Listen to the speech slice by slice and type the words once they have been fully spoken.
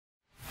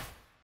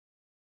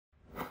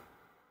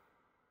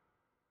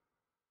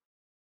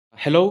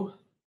Hello,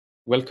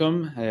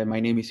 welcome. My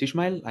name is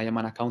Ismail. I am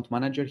an account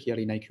manager here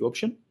in IQ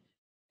Option.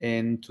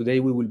 And today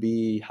we will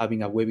be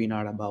having a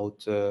webinar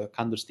about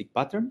candlestick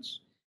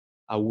patterns,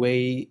 a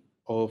way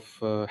of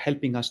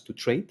helping us to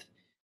trade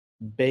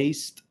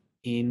based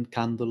in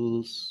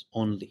candles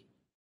only.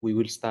 We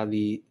will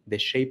study the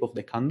shape of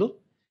the candle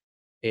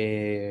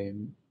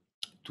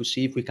to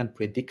see if we can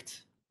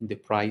predict the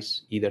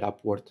price either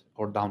upward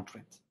or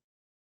downtrend.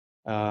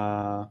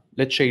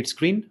 Let's share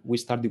screen. We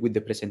started with the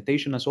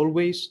presentation as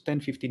always,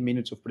 10-15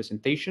 minutes of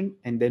presentation,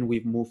 and then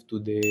we've moved to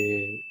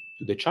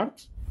the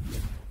chart.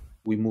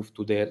 We move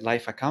to the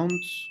live account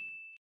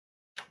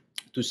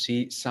to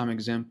see some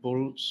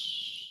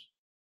examples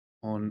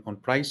on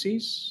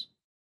prices.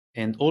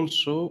 And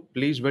also,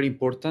 please, very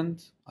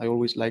important, I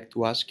always like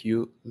to ask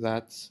you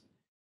that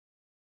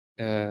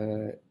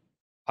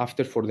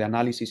after for the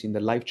analysis in the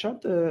live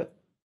chat,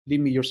 leave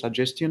me your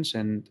suggestions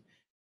and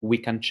we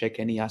can check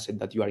any asset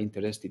that you are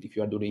interested. If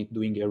you are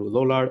doing euro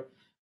dollar,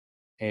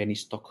 any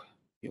stock,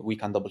 we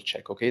can double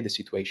check, okay, the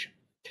situation.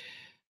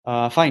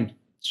 Fine.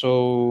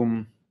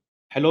 So,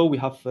 hello, we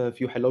have a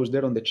few hellos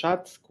there on the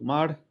chat.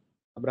 Kumar,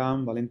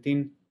 Abraham,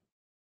 Valentin,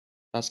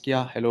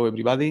 Saskia, hello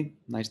everybody.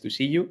 Nice to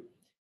see you.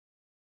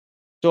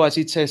 So as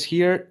it says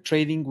here,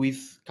 trading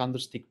with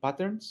candlestick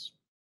patterns,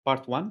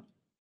 part 1.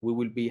 We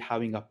will be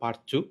having a part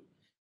 2,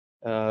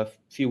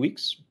 few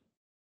weeks,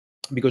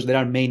 because there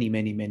are many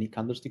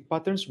candlestick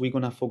patterns. We're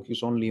going to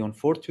focus only on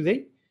 4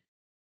 today,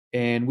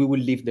 and we will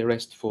leave the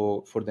rest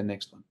for the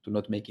next one to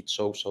not make it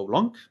so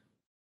long.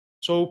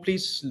 So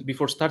please,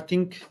 before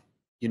starting,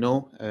 you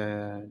know,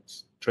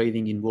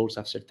 trading involves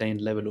a certain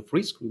level of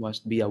risk we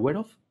must be aware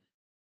of,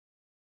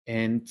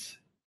 and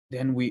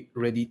then we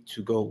ready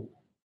to go.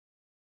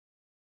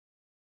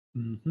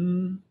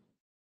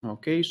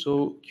 Okay,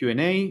 so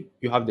Q&A,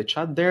 you have the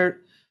chat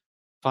there.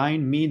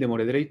 Find me, the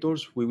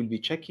moderators, we will be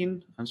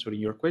checking, answering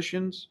your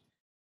questions.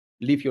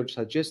 Leave your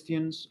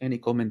suggestions. Any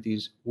comment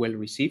is well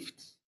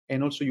received.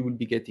 And also you will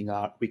be getting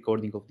a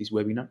recording of this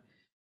webinar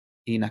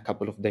in a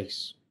couple of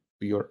days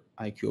to your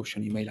IQ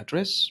Option email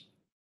address.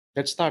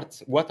 Let's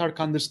start. What are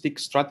candlestick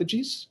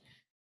strategies?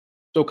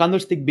 So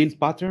candlestick build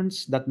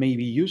patterns that may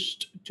be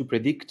used to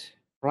predict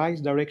price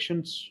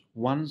directions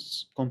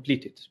once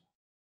completed.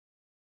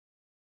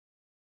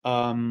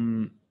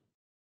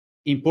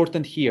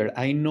 Important here,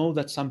 I know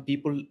that some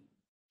people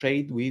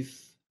trade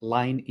with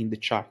line in the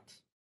chart.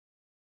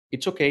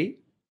 It's okay,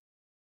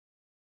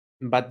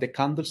 but the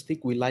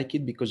candlestick, we like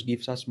it because it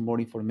gives us more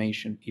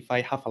information. If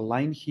I have a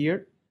line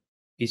here,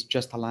 it's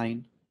just a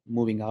line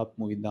moving up,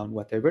 moving down,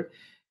 whatever.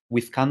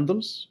 With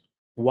candles,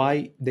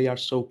 why they are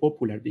so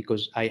popular?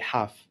 Because I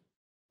have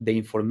the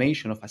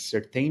information of a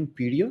certain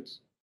period,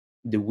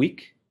 the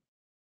week,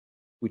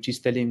 which is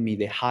telling me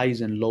the highs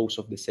and lows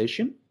of the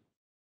session,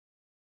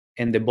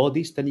 and the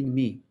body is telling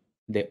me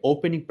the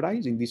opening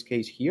price, in this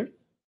case here,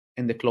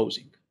 and the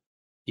closing.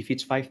 If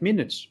it's 5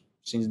 minutes,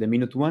 since the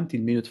minute 1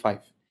 till minute 5.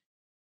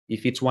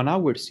 If it's 1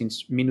 hour,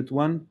 since minute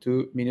 1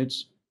 to minute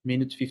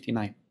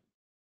 59.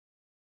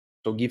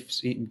 So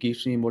it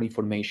gives me more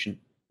information,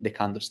 the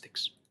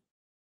candlesticks.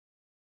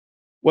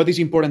 What is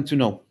important to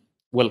know?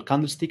 Well,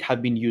 candlesticks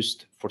have been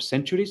used for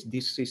centuries.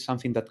 This is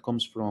something that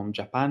comes from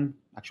Japan.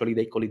 Actually,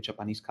 they call it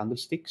Japanese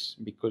candlesticks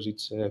because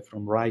it's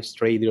from rice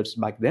traders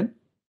back then.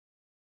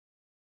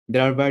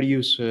 There are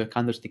various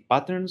candlestick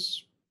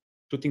patterns: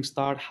 shooting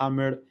star,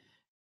 hammer,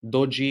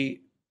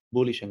 doji,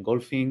 bullish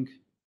engulfing,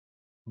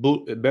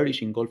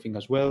 bearish engulfing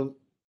as well,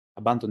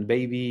 abandoned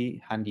baby,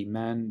 hanging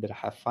man. That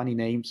have funny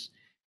names.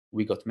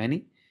 We got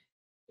many.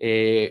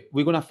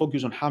 We're gonna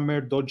focus on hammer,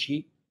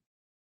 doji,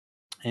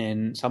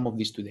 and some of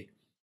these today.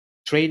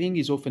 Trading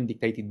is often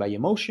dictated by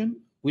emotion,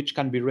 which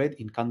can be read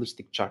in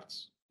candlestick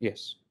charts.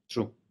 Yes,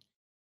 true.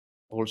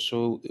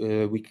 Also,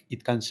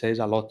 it can say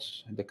a lot,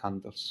 the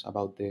candles,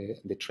 about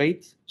the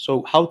trade.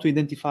 So how to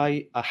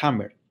identify a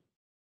hammer?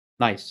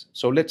 Nice.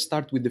 So let's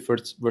start with the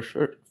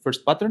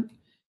first pattern.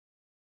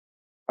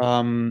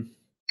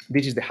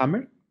 This is the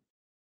hammer.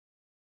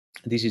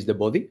 This is the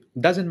body.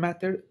 Doesn't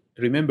matter.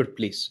 Remember,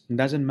 please,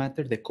 doesn't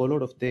matter the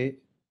color of the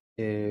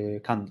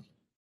candle.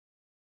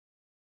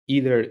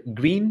 Either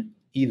green,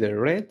 either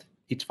red,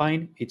 it's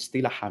fine. It's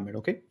still a hammer,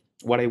 okay?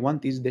 What I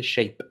want is the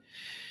shape.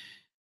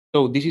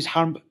 So this is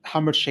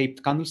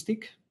hammer-shaped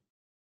candlestick.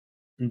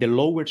 The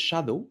lower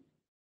shadow,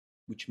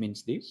 which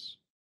means this,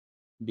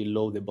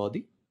 below the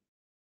body,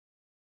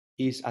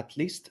 is at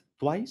least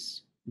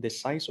twice the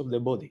size of the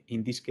body.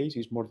 In this case,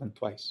 it's more than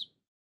twice.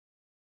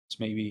 It's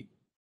maybe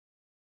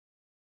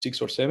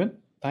 6 or 7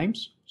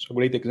 times. So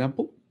great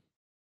example.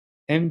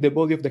 And the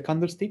body of the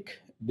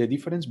candlestick, the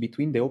difference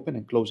between the open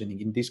and closing.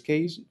 In this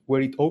case, where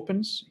it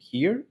opens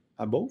here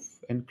above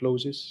and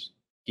closes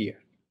here.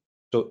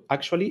 So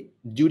actually,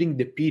 during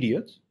the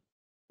period,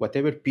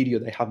 whatever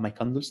period I have my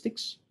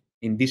candlesticks,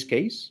 in this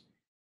case,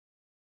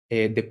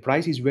 the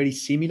price is very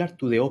similar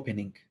to the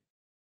opening.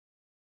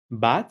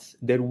 But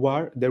there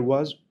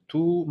was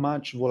too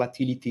much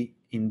volatility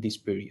in this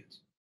period.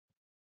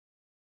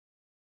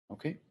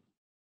 Okay.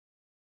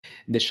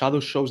 The shadow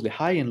shows the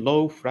high and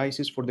low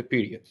prices for the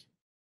period.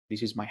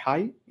 This is my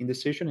high in the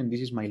session, and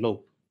this is my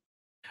low.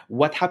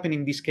 What happened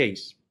in this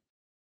case?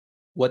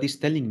 What is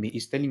telling me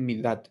is telling me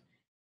that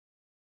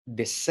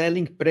the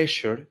selling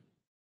pressure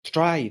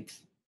tried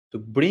to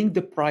bring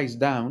the price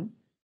down,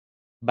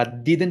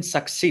 but didn't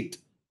succeed.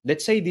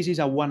 Let's say this is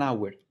a 1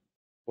 hour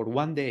or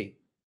 1 day.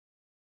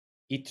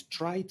 It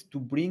tried to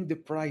bring the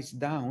price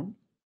down,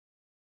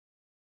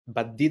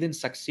 but didn't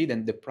succeed,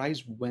 and the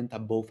price went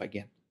above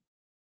again.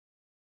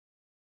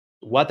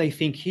 What I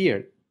think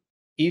here,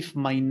 if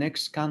my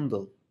next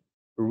candle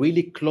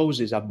really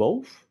closes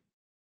above,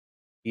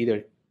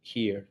 either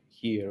here,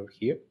 here, or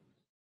here,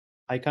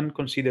 I can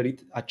consider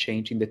it a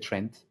change in the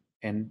trend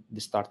and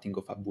the starting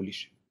of a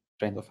bullish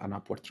trend, of an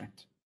upward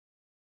trend.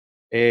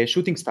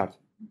 Shooting star.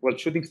 Well,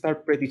 shooting star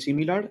pretty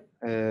similar.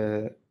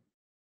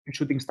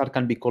 Shooting star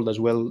can be called as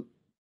well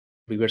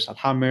reversal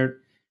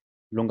hammer,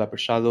 long upper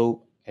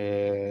shadow.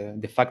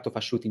 The fact of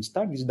a shooting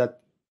star is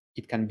that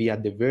it can be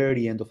at the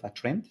very end of a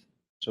trend,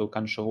 so it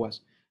can show us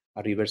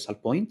a reversal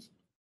point,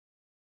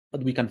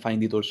 but we can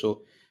find it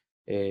also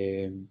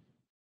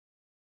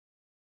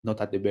not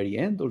at the very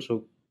end.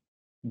 Also,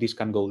 this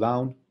can go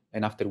down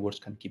and afterwards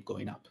can keep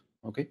going up.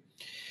 Okay.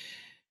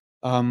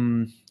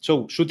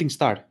 So shooting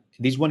star,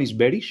 this one is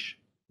bearish.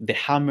 The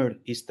hammer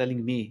is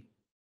telling me,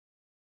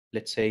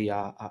 let's say,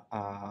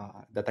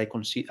 that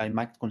I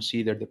might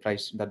consider the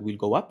price that will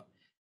go up.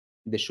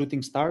 The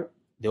shooting star,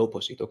 the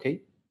opposite.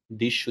 Okay,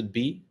 this should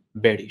be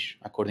bearish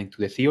according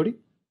to the theory.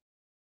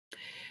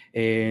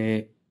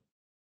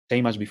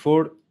 Same as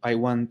before, I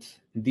want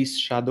this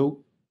shadow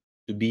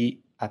to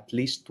be at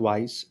least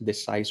twice the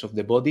size of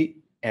the body.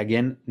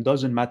 Again,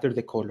 doesn't matter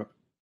the color,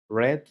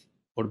 red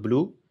or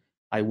blue,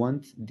 I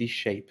want this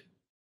shape.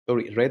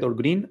 Sorry, red or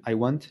green, I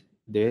want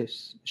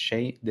this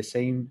shape, the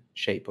same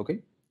shape, okay?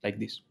 Like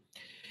this.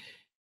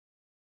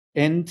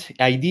 And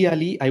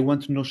ideally, I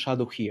want no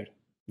shadow here,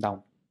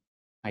 down.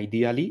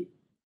 Ideally,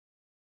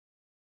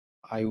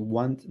 I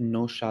want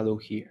no shadow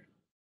here.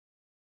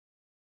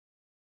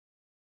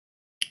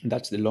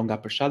 That's the long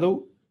upper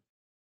shadow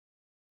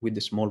with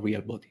the small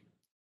real body.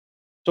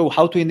 So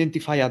how to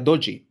identify a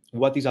doji?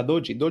 What is a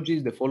doji? Doji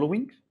is the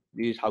following.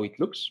 This is how it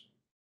looks.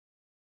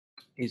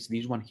 It's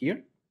this one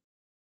here.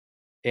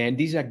 And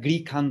this is a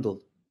Greek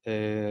candle.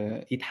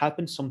 It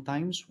happens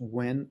sometimes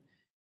when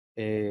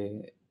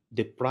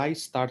the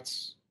price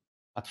starts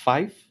at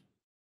 5,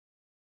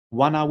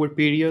 1 hour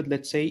period,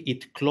 let's say,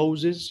 it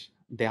closes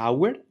the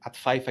hour at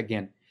 5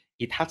 again.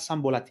 It had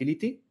some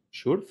volatility,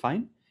 sure,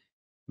 fine,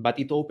 but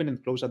it opened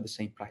and closed at the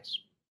same price.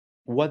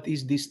 What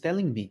is this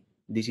telling me?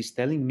 This is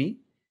telling me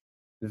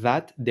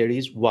that there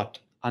is what?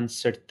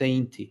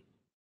 Uncertainty,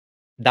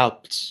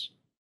 doubts.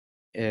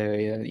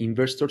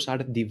 Investors are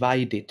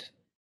divided.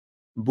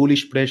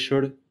 Bullish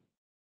pressure,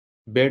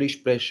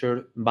 bearish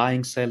pressure,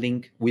 buying,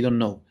 selling, we don't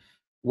know.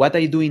 What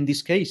I do in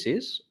this case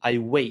is I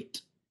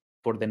wait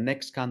for the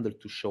next candle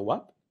to show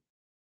up.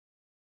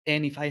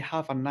 And if I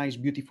have a nice,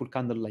 beautiful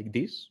candle like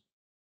this,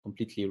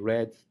 completely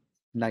red,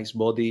 nice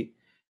body,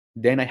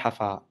 then I have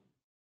a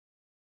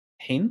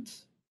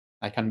hint.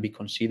 I can be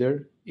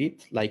consider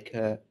it like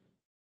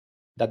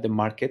that the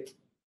market,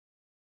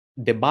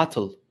 the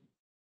battle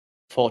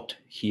fought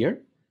here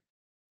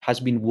has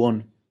been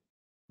won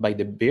by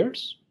the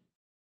bears,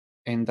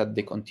 and that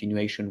the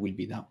continuation will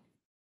be down.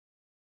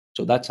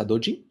 So that's a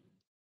doji.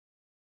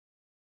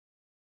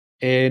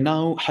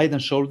 Now, head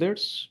and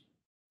shoulders.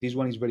 This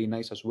one is very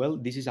nice as well.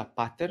 This is a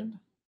pattern.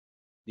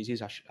 This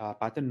is a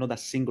pattern, not a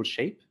single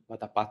shape, but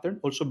a pattern.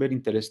 Also very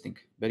interesting,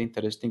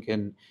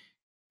 and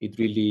it's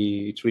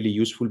really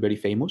useful, very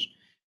famous.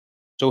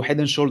 So head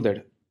and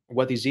shoulder,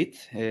 what is it?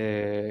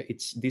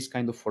 It's this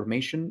kind of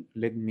formation.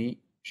 Let me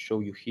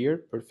show you here.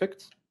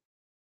 Perfect.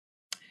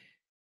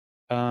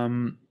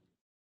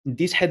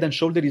 This head and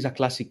shoulder is a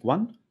classic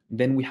one.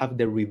 Then we have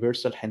the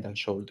reversal head and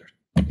shoulder.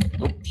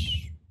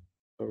 Oops,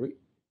 sorry.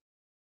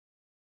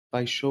 If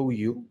I show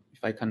you,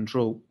 if I can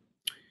draw,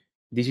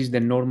 this is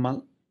the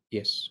normal,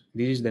 yes,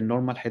 this is the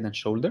normal head and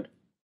shoulder.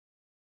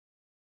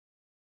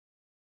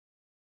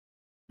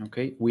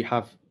 Okay, we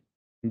have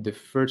the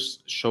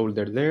first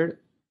shoulder there.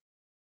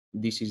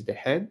 This is the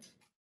head,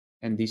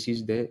 and this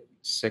is the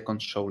second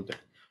shoulder.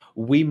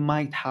 We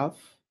might have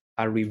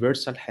a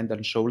reversal head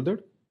and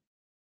shoulder,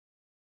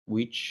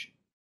 which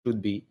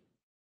should be,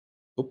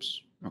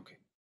 oops, okay,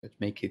 let's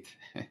make it,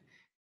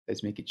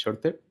 let's make it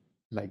shorter,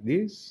 like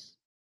this,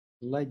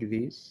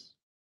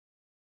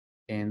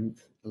 and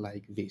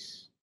like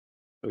this.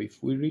 So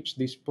if we reach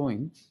this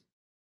point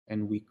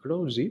and we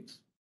close it,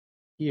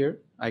 here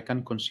I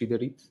can consider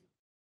it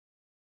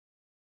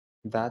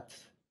that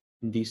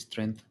this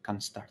trend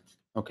can start.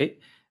 Okay,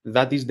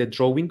 that is the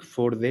drawing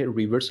for the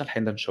reversal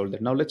head and shoulder.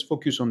 Now let's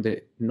focus on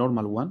the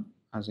normal one,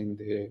 as in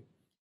the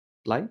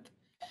slide,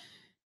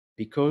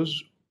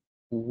 because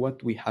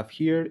what we have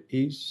here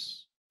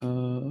is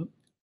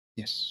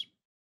yes,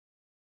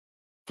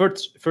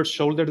 first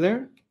shoulder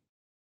there,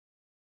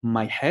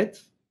 my head,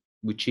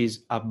 which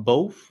is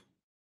above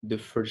the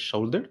first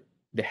shoulder.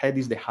 The head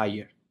is the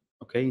higher,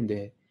 okay, in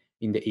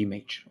the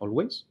image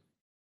always.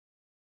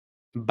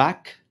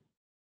 Back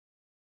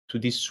to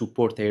this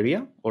support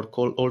area, or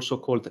also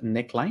called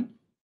neckline.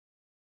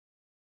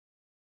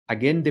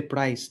 Again, the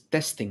price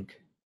testing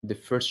the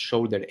first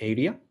shoulder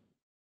area.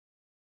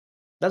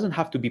 Doesn't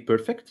have to be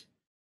perfect,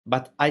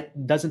 but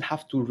it doesn't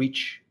have to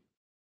reach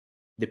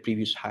the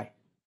previous high.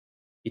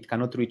 It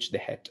cannot reach the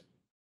head.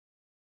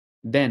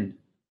 Then,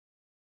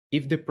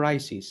 if the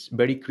price is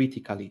very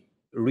critically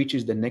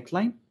reaches the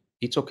neckline,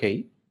 it's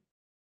okay.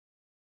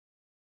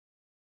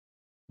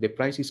 The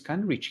prices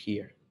can reach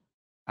here.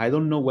 I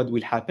don't know what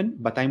will happen,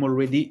 but I'm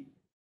already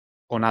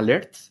on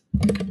alert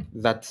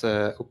that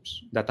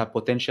that a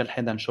potential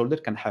head and shoulder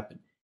can happen.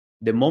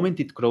 The moment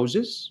it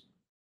crosses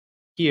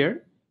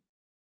here,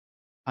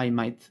 I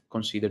might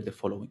consider the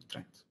following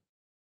trend.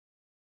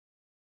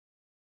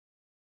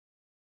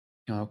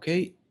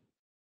 Okay,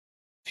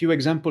 few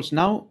examples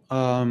now.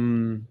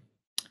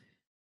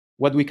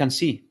 What we can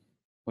see,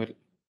 well,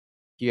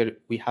 here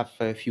we have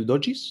a few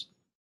dojis,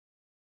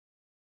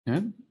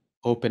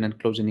 open and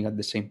closing at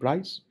the same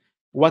price.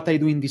 What I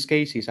do in this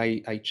case is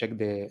I check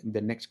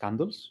the next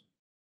candles.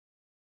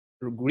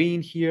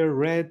 Green here,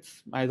 red,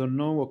 I don't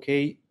know,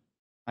 okay.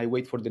 I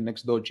wait for the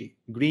next doji.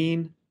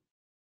 Green,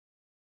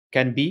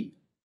 can be.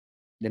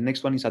 The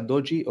next one is a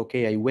doji,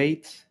 okay, I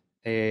wait.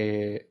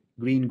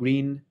 Green,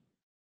 green,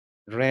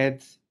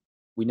 red.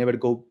 We never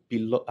go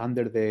below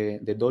under the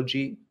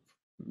doji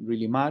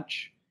really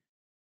much.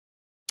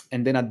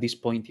 And then at this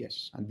point,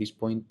 yes, at this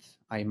point,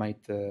 I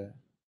might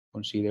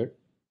consider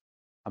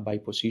a buy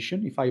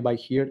position. If I buy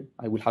here,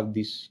 I will have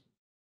this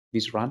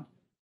run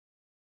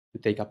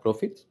to take a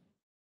profit.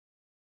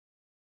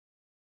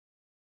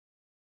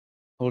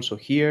 Also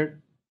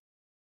here,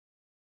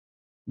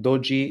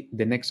 doji,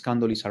 the next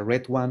candle is a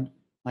red one.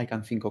 I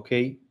can think,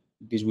 okay,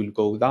 this will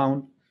go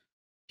down.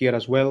 Here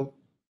as well,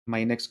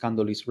 my next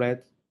candle is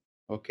red.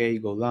 Okay,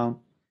 go down.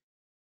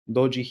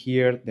 Doji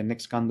here, the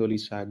next candle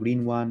is a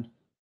green one.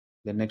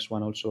 The next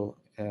one also,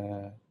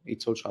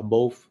 it's also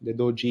above the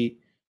doji.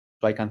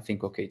 So I can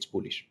think, okay, it's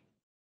bullish.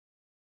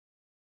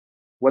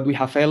 What we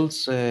have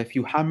else, a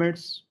few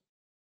hammers.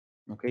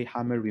 Okay,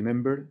 hammer,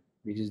 remember,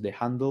 this is the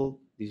handle,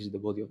 this is the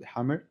body of the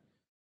hammer.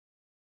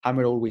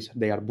 Hammer always,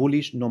 they are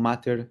bullish, no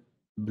matter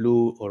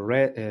blue or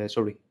red,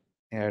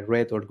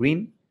 red or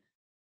green.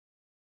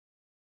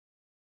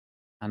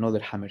 Another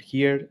hammer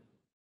here,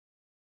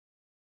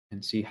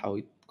 and see how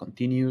it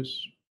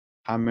continues.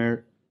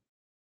 Hammer,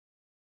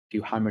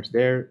 few hammers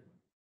there.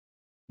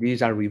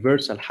 These are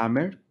reversal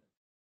hammer.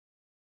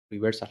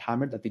 Reversal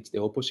hammer, that it's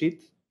the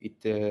opposite.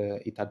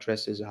 It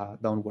addresses a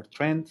downward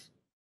trend.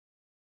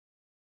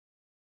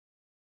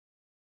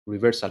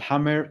 Reversal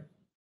hammer.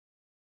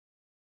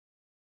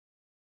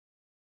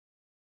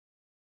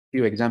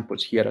 Few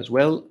examples here as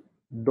well.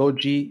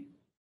 Doji,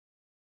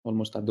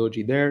 almost a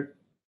doji there.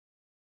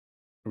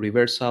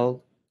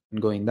 Reversal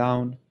and going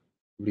down.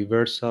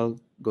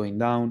 Reversal, going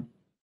down.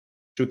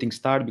 Shooting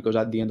star, because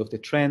at the end of the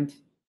trend,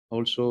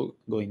 also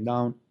going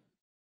down.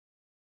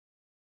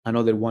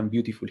 Another one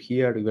beautiful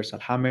here, reversal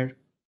hammer,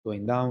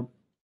 going down.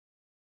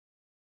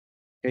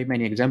 Okay,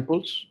 many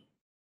examples.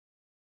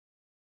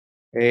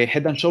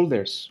 Head and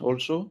shoulders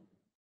also.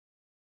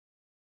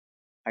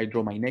 I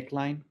draw my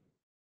neckline.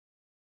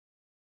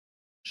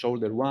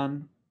 Shoulder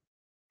one,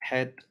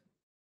 head,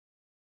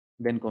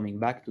 then coming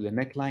back to the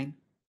neckline,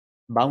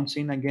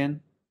 bouncing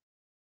again.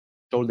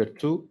 Shoulder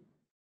two.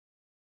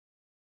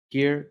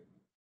 Here,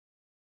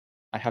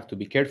 I have to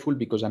be careful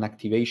because an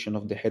activation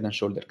of the head and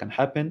shoulder can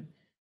happen.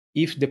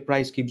 If the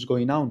price keeps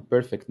going down,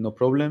 perfect, no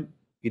problem.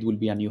 It will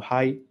be a new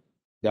high.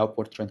 The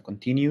upward trend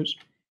continues.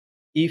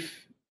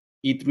 If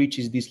it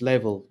reaches this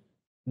level,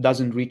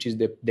 doesn't reaches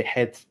the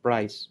head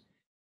price,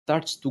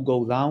 starts to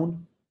go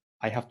down,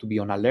 I have to be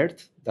on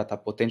alert that a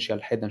potential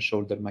head and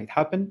shoulder might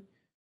happen.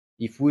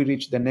 If we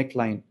reach the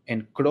neckline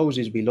and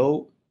crosses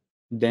below,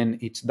 then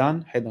it's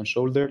done, head and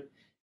shoulder,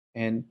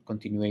 and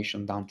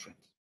continuation downtrend.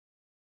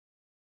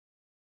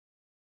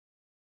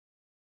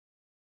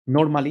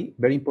 Normally,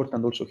 very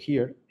important also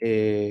here,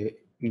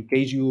 in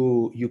case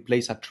you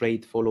place a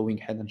trade following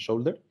head and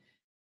shoulder,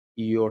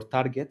 your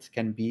target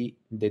can be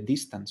the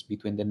distance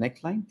between the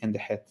neckline and the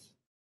head.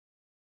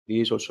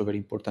 This is also very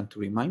important to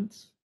remind.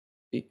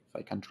 If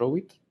I can draw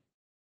it,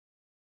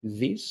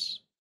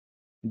 this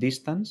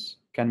distance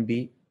can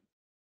be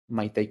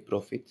my take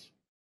profit,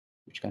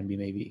 which can be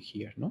maybe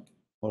here, no?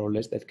 More or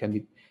less that can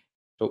be.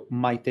 So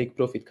my take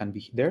profit can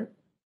be there,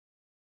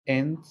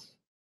 and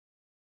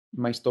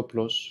my stop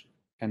loss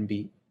can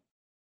be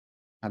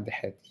at the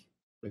head,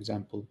 for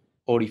example,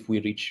 or if we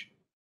reach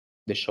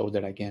the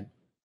shoulder again,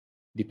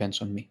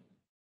 depends on me.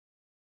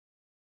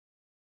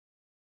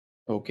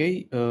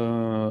 Okay,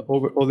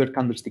 over other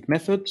candlestick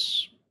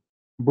methods,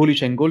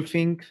 bullish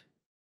engulfing.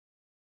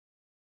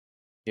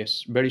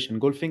 Yes, bearish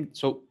engulfing.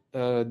 So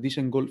these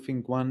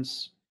engulfing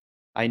ones,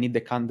 I need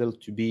the candle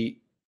to be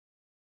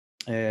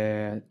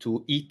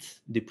to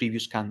eat the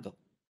previous candle.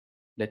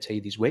 Let's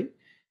say this way.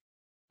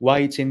 Why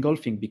it's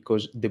engulfing?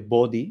 Because the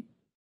body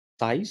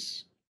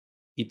size,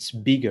 it's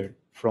bigger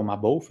from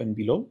above and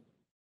below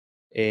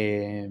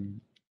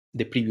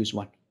the previous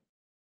one.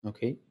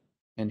 Okay,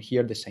 and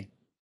here the same.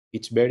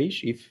 It's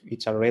bearish if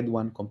it's a red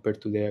one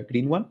compared to the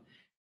green one,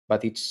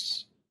 but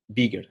it's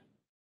bigger,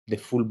 the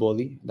full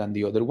body, than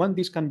the other one.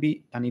 This can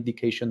be an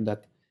indication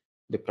that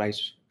the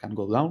price can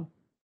go down.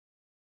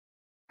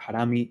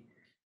 Harami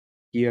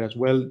here as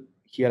well.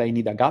 Here I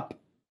need a gap,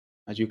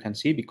 as you can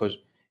see, because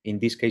in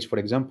this case, for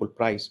example,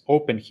 price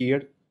open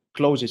here,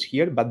 closes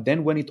here, but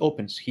then when it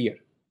opens here,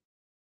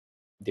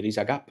 there is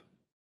a gap.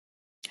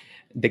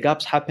 The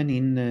gaps happen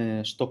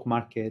in stock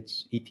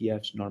markets,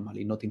 ETFs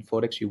normally, not in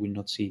Forex. You will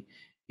not see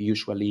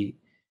usually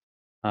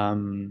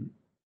um,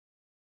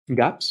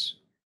 gaps.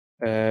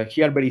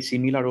 Here, very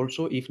similar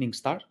also, evening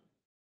star.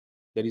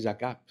 There is a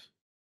gap.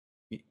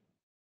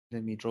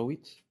 Let me draw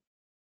it.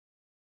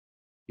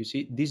 You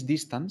see, this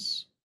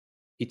distance,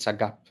 it's a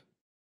gap.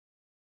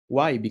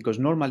 Why? Because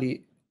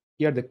normally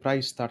here the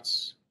price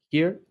starts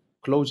here,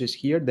 closes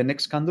here. The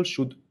next candle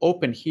should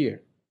open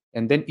here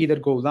and then either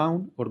go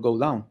down or go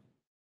down,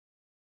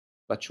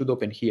 but should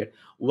open here.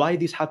 Why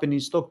this happen in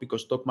stock?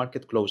 Because stock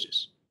market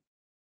closes.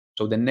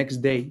 So the next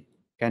day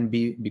can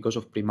be because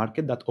of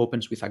pre-market that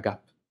opens with a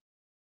gap.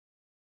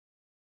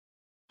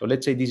 So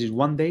let's say this is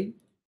one day,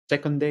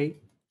 second day,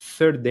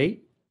 third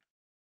day.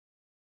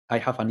 I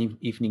have an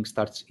evening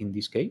starts in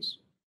this case,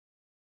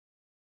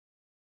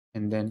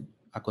 and then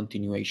a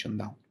continuation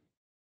down.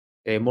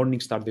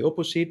 Morning start the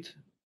opposite,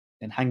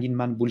 then hanging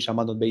man, bullish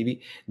abandoned baby.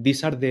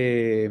 These are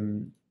the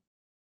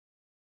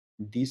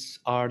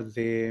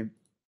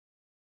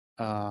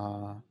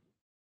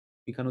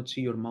we cannot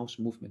see your mouse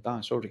movement.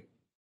 Sorry,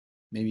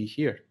 maybe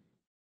here.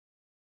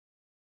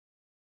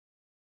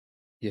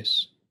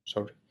 Yes,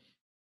 sorry.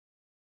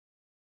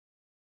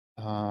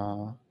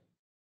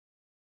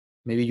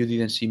 Maybe you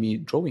didn't see me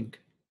drawing.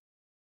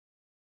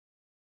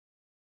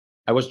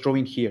 I was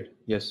drawing here.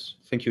 Yes,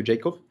 thank you,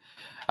 Jacob.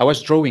 I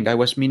was drawing. I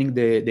was meaning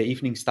the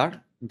evening star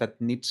that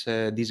needs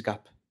this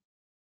gap.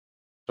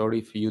 Sorry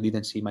if you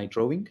didn't see my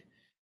drawing.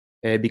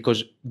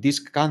 Because this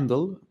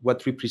candle,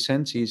 what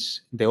represents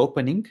is the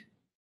opening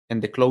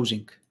and the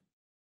closing.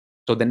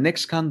 So the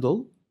next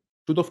candle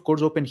should, of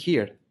course, open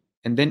here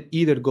and then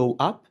either go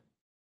up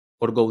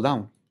or go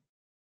down.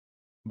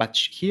 But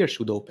here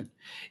should open.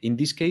 In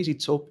this case,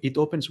 it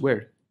opens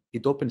where?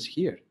 It opens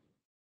here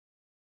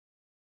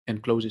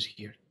and closes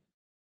here.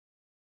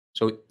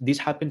 So this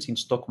happens in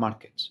stock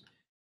markets.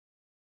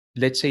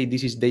 Let's say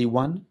this is day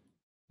 1,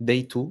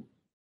 day 2,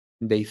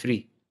 day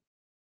 3.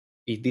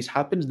 If this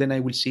happens, then I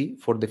will see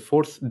for the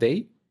 4th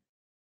day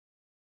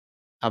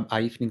an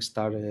evening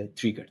star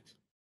triggered.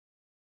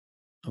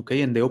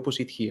 Okay, and the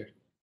opposite here.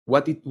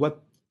 What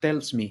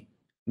tells me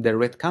the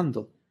red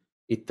candle?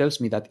 It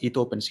tells me that it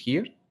opens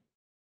here,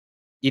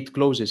 it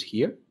closes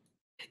here.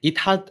 It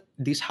had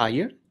this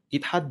higher,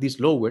 it had this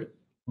lower,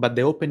 but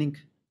the opening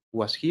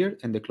was here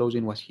and the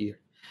closing was here.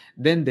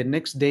 Then the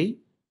next day,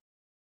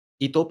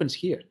 it opens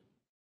here.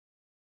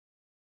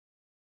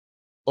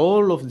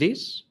 All of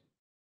this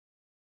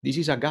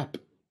is a gap.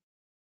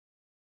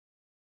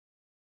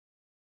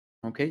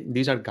 Okay,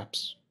 these are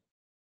gaps.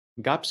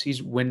 Gaps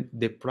is when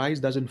the price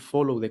doesn't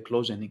follow the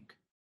closing.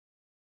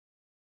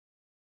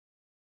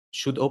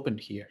 Should open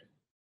here.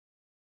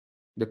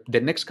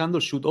 The next candle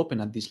should open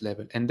at this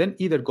level and then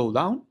either go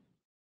down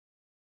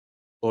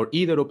or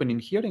either open in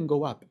here and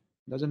go up.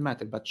 Doesn't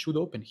matter, but should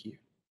open here.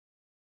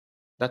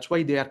 That's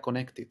why they are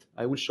connected.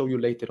 I will show you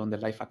later on the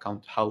live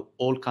account how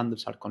all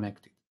candles are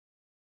connected.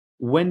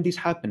 When this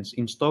happens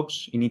in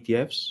stocks, in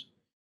ETFs,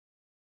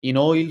 in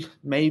oil,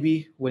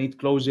 maybe when it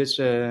closes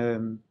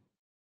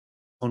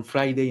on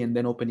Friday and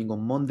then opening on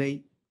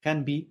Monday,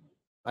 can be,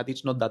 but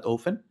it's not that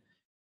often.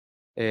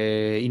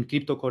 In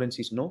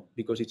cryptocurrencies, no,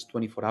 because it's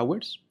 24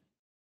 hours.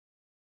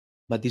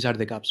 But these are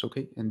the gaps,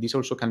 okay? And this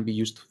also can be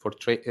used for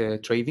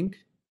trading.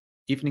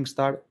 Evening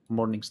star,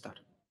 morning star.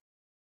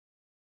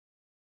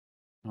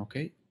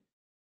 Okay.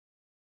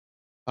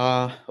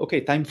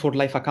 Okay, time for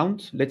live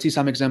account. Let's see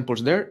some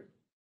examples there.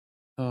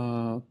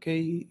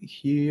 Okay,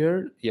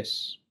 here,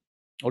 yes.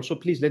 Also,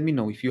 please let me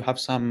know if you have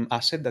some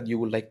asset that you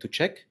would like to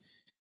check.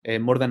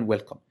 More than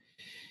welcome.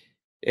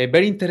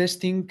 Very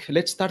interesting.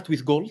 Let's start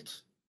with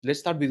gold. Let's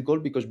start with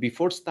gold because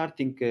before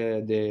starting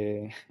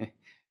the,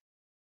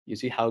 you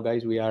see how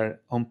guys we are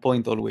on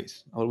point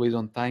always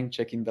on time,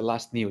 checking the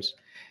last news.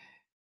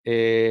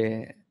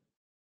 This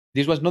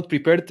was not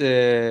prepared.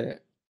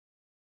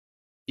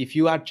 If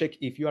you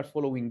are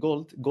following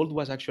gold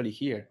was actually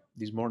here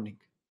this morning.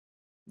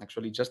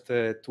 Actually, just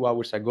 2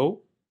 hours ago,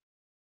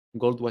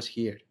 gold was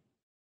here.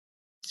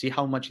 See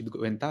how much it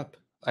went up.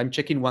 I'm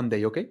checking one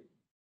day, okay?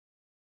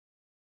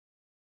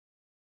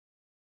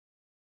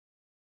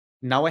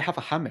 Now I have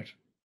a hammer.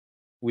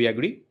 We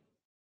agree?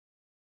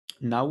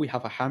 Now we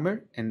have a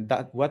hammer, and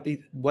that what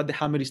the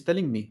hammer is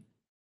telling me,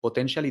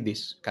 potentially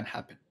this can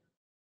happen.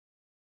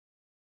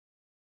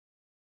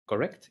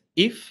 Correct?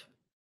 If,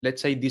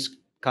 let's say this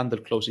candle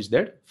closes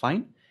there,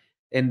 fine,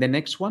 and the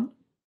next one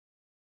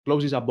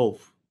closes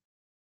above,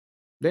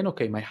 then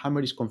okay, my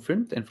hammer is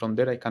confirmed, and from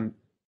there I can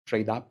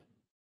trade up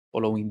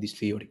following this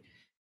theory.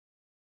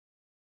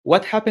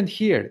 What happened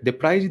here? The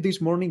price this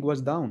morning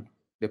was down.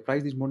 The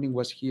price this morning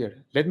was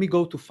here. Let me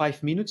go to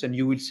 5 minutes and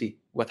you will see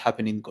what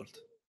happened in gold.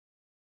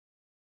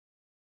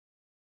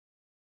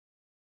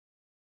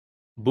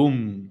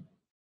 Boom.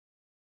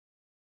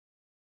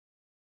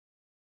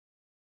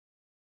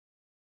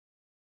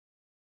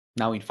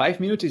 Now in 5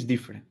 minutes is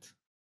different.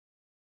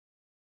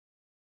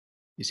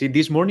 You see,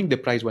 this morning the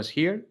price was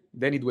here,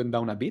 then it went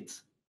down a bit,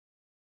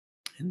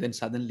 and then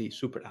suddenly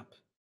super up.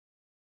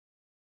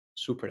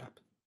 Super up.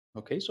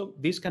 Okay, so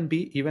this can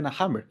be even a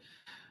hammer.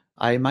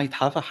 I might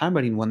have a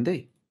hammer in one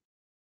day.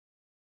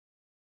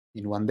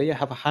 In one day, I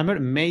have a hammer.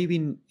 Maybe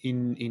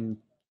in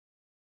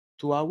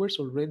 2 hours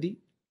already.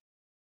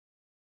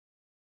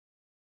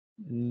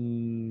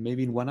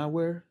 Maybe in 1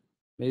 hour.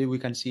 Maybe we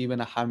can see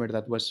even a hammer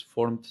that was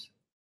formed.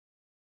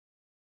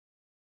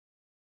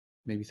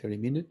 Maybe 30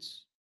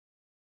 minutes.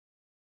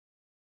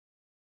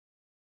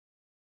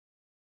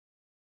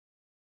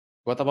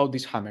 What about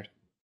this hammer?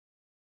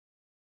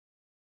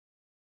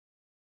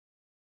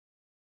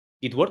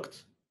 It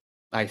worked.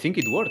 I think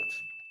it worked.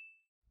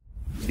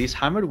 This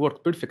hammer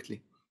worked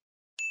perfectly.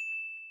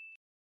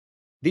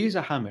 This is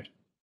a hammer.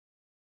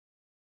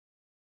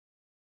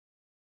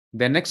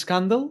 The next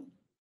candle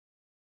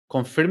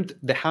confirmed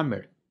the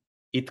hammer.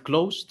 It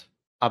closed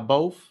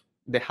above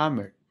the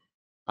hammer.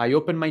 I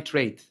opened my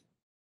trade.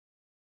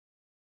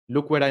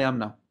 Look where I am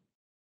now.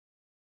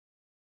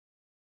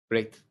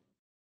 Great.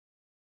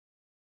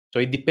 So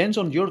it depends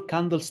on your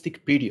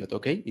candlestick period,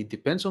 okay? It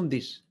depends on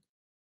this.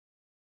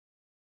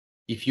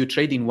 If you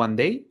trade in one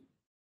day,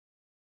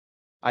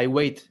 I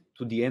wait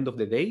to the end of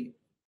the day.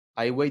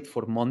 I wait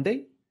for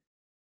Monday.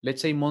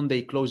 Let's say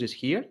Monday closes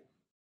here.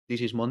 This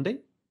is Monday.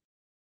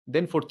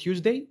 Then for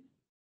Tuesday,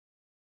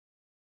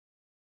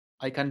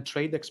 I can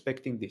trade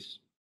expecting this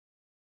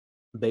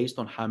based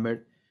on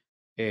hammer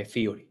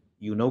theory.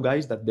 You know,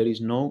 guys, that there is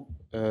no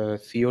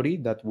theory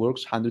that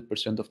works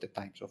 100% of the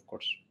times, of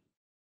course.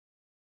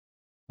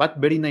 But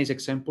very nice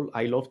example.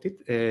 I loved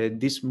it.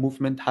 This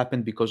movement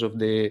happened because of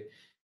the,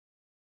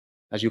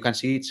 as you can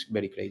see, it's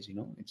very crazy.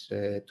 No, it's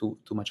too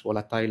much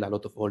volatile. A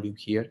lot of volume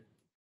here.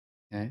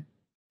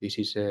 This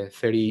is a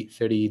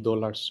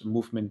 $30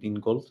 movement in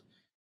gold.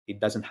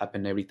 It doesn't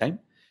happen every time,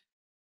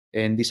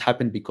 and this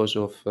happened because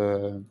of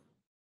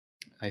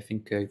I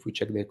think if we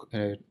check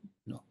the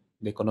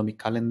economic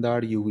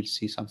calendar, you will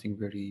see something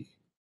very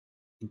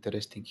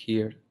interesting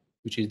here,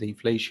 which is the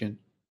inflation.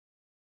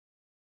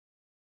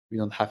 We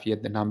don't have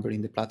yet the number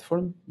in the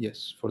platform.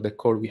 Yes, for the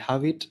core we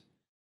have it.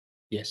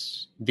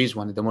 Yes, this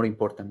one is the more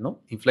important. No,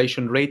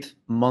 inflation rate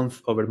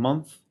month over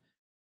month.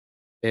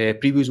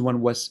 Previous one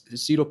was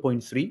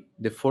 0.3.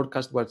 The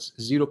forecast was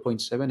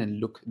 0.7, and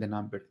look the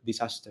number.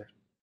 Disaster,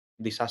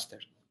 disaster,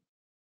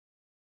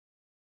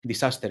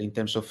 disaster in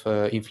terms of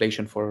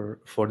inflation for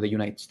the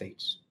United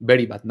States.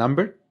 Very bad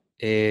number,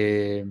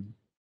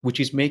 which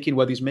is making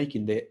what is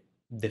making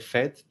the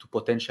Fed to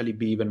potentially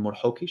be even more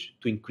hawkish,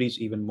 to increase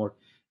even more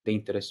the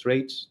interest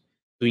rates,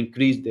 to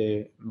increase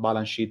the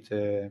balance sheet,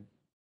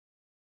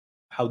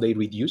 how they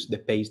reduce the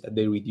pace that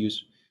they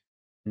reduce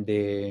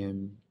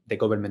the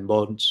government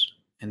bonds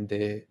and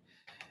the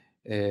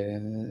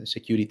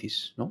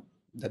securities, no,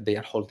 that they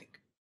are holding.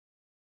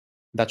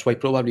 That's why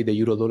probably the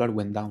euro dollar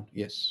went down.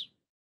 Yes,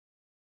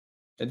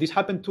 and this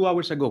happened 2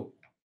 hours ago.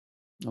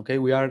 Okay,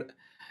 we are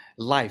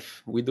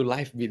live. We do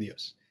live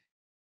videos,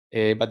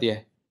 but yeah,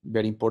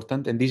 very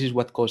important. And this is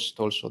what caused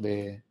also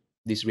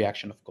this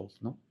reaction of gold,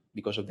 no,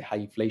 because of the high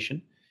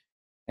inflation.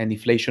 And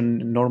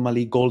inflation,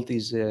 normally gold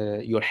is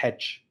your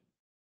hedge.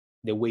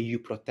 The way you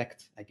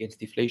protect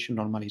against inflation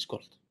normally is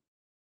gold.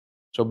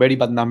 So very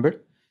bad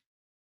number.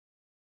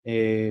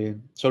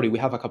 Sorry, we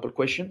have a couple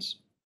questions.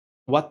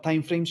 What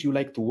time frames you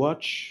like to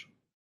watch?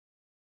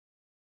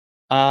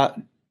 Uh,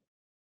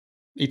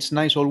 it's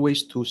nice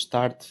always to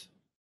start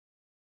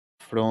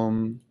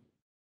from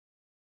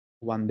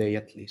one day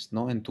at least,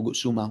 no, and to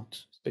zoom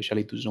out,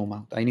 especially to zoom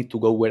out. I need to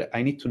go where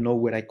I need to know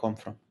where I come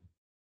from.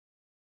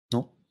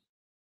 No,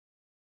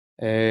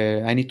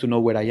 I need to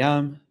know where I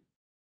am.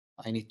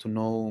 I need to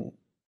know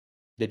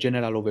the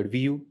general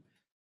overview.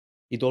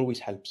 It always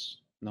helps.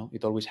 No,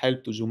 it always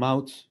helps to zoom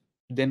out,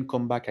 then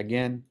come back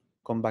again,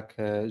 come back,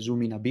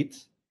 zoom in a bit,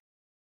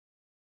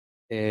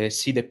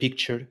 see the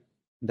picture,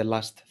 the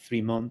last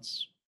 3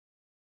 months,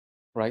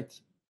 right?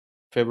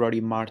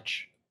 February,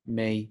 March,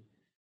 May.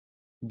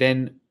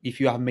 Then, if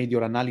you have made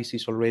your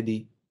analysis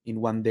already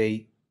in one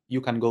day, you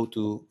can go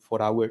to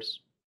 4 hours.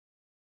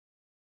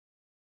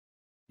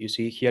 You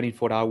see, here in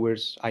 4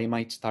 hours, I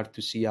might start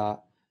to see a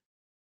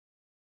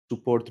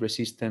support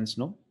resistance,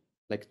 no?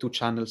 Like two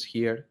channels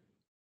here.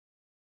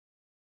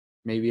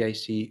 Maybe I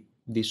see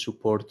this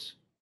support,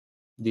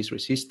 this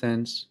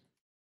resistance.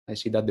 I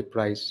see that the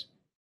price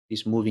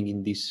is moving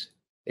in this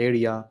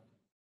area,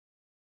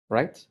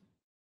 right?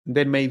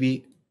 Then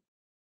maybe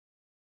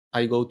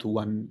I go to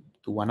 1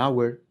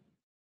 hour,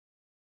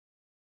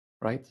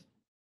 right?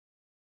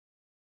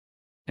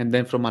 And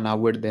then from an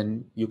hour,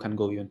 then you can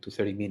go even to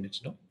 30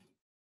 minutes, no?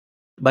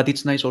 But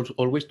it's nice also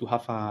always to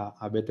have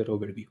a better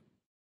overview.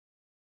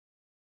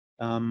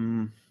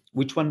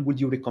 Which one would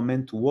you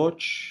recommend to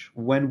watch?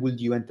 When would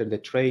you enter the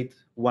trade?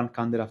 One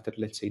candle after,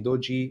 let's say,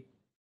 doji,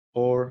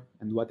 or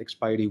and what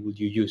expiry would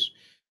you use?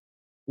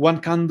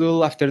 One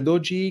candle after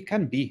doji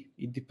can be.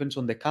 It depends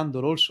on the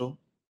candle also.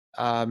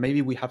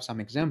 Maybe we have some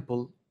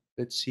example.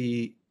 Let's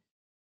see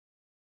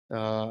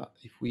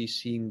if we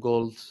see in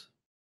gold.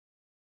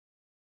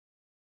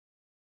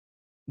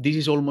 This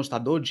is almost a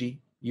doji.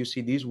 You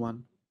see this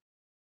one.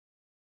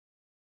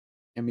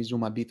 Let me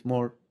zoom a bit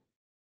more.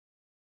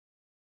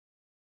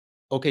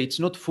 Okay, it's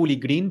not fully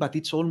green, but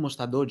it's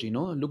almost a doji,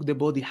 no? Look the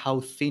body, how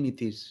thin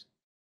it is.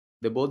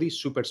 The body is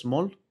super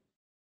small.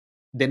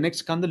 The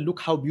next candle,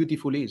 look how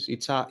beautiful it is.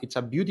 It's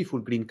a beautiful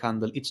green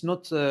candle. It's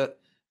not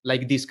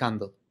like this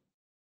candle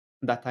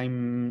that I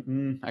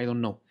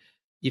don't know.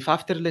 If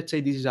after, let's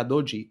say, this is a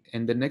doji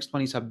and the next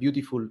one is a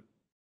beautiful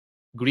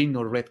green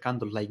or red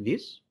candle like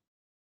this,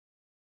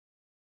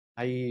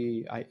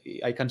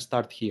 I can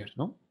start here,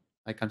 no?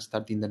 I can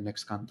start in the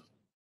next candle,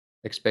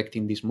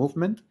 expecting this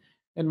movement,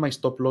 and my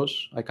stop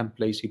loss I can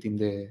place it in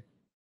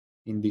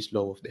this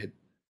low of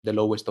the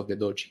lowest of the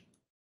doji.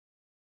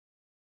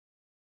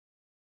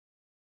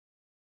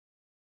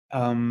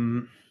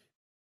 Um,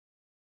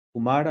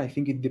 Umar, I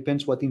think it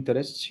depends what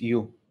interests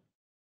you.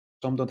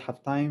 Some don't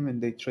have time and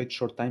they trade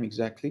short time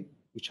exactly,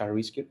 which are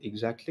risky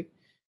exactly.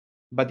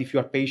 But if you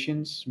are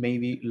patient,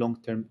 maybe long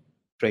term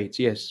trades.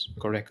 Yes,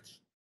 correct,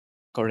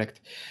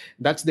 correct.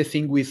 That's the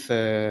thing with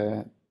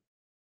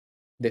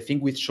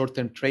short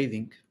term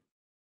trading.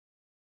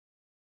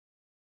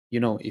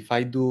 If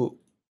I do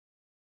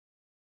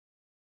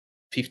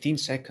 15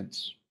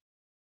 seconds,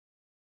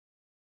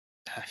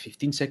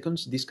 15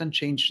 seconds, this can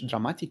change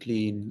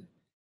dramatically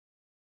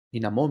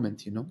in a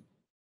moment.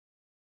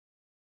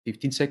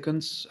 15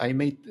 seconds, I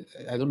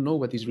don't know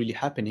what is really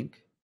happening.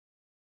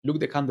 Look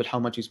the candle, how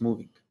much is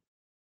moving.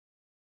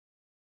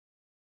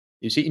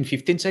 You see, in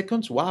 15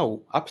 seconds,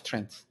 wow,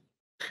 uptrend.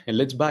 And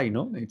let's buy,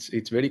 no?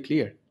 It's very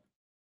clear.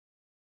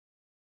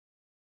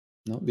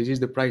 No, this is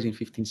the price in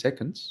 15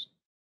 seconds.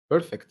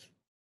 Perfect.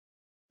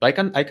 I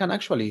can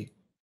actually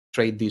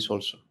trade this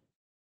also.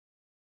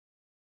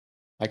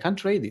 I can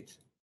trade it.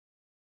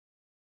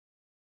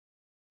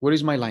 Where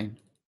is my line?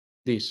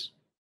 This.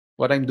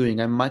 What I'm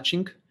doing, I'm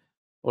matching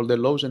all the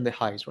lows and the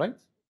highs, right?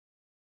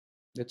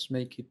 Let's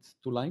make it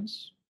two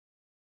lines.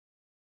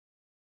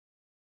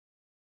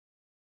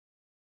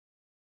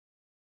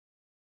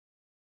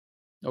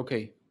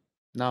 Okay.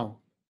 Now,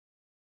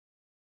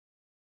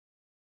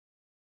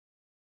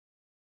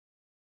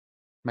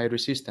 my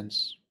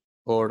resistance,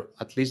 or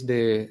at least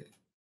the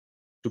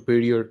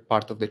superior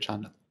part of the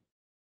channel.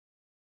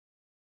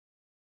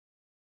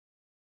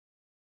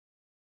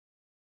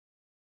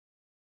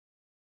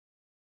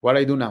 What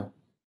I do now?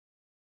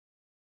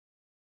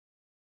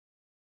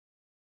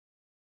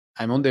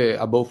 I'm on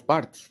the above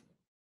part.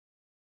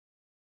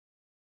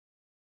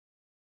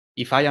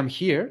 If I am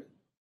here,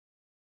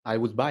 I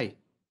would buy.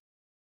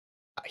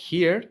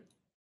 Here,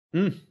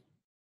 mm,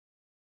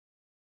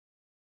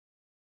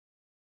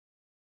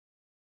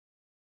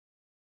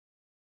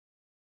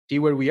 see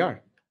where we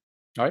are,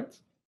 right?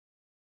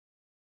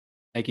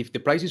 Like if the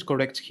price is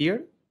correct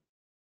here,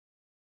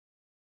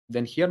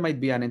 then here might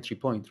be an entry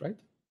point, right?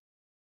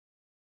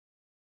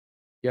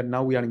 Here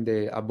now we are in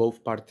the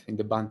above part in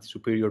the band,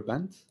 superior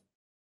band.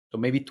 So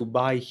maybe to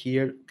buy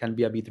here can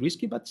be a bit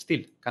risky, but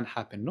still can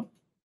happen, no?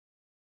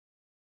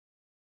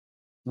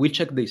 We'll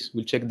check this.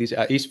 We'll check this.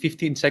 It's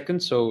 15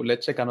 seconds, so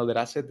let's check another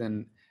asset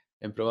and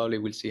probably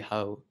we'll see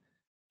how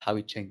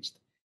it changed.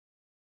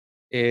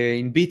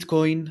 In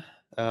Bitcoin,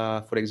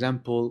 for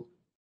example,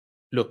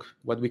 look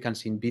what we can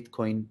see in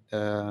Bitcoin.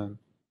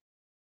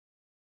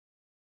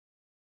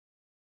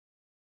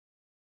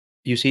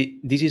 You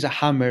see, this is a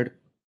hammer,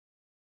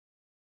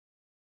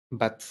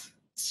 but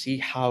see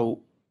how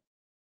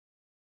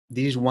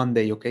this is one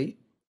day, okay?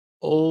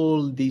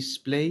 All this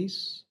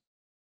place,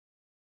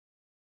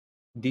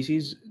 this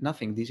is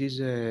nothing. This is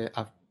the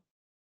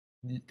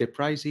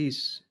price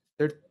is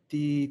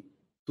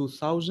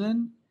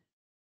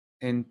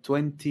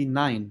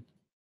 32,029.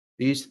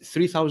 This is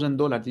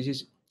 $3,000. This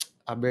is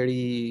a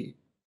very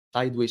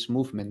sideways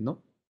movement, no?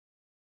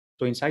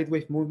 So in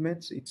sideways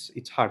movements,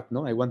 it's hard,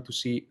 no? I want to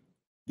see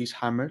this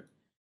hammer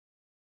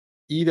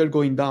either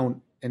going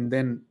down and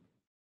then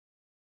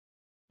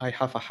I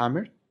have a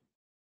hammer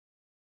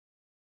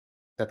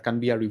that can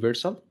be a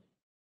reversal,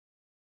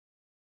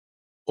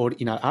 or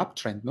in an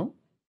uptrend, no?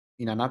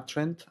 In an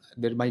uptrend,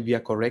 there might be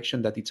a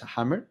correction that it's a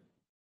hammer,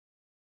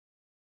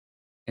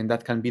 and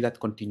that can be that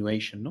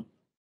continuation, no?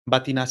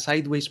 But in a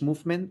sideways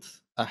movement,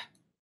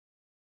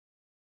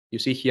 you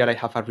see here I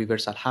have a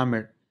reversal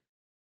hammer,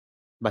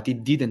 but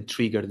it didn't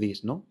trigger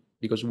this, no?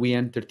 Because we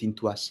entered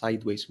into a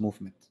sideways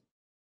movement.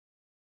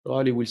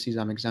 Probably we'll see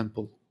some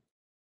example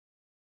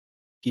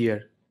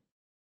here.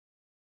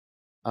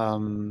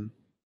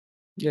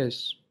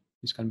 Yes,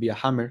 this can be a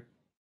hammer,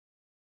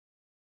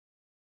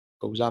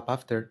 goes up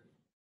after.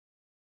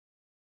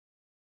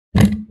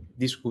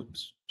 This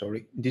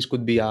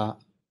could be a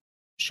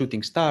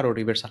shooting star or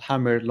reversal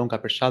hammer, long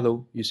upper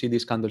shadow. You see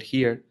this candle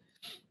here.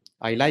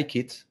 I like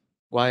it.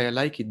 Why I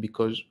like it?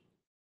 Because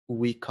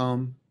we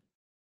come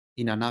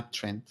in an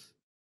uptrend.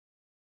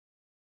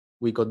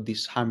 We got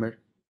this hammer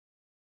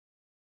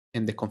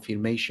and the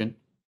confirmation.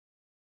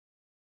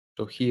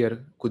 So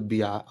here could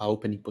be a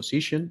opening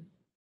position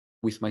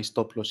with my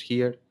stop loss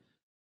here.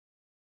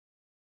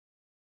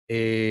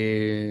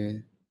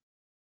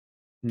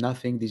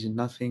 Nothing. This is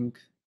nothing.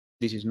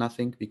 This is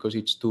nothing because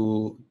it's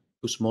too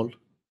small,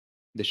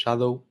 the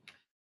shadow.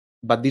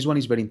 But this one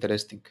is very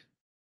interesting.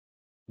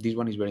 This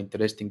one is very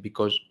interesting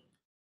because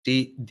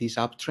see this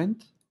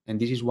uptrend, and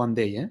this is one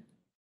day,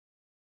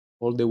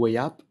 all the way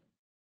up,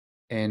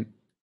 and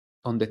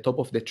on the top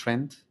of the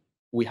trend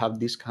we have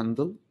this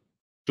candle,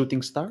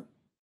 shooting star.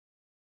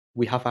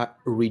 We have a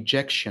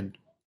rejection.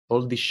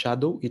 All this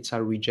shadow, it's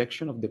a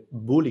rejection of the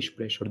bullish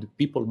pressure. The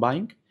people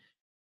buying,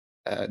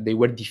 they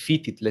were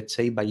defeated, let's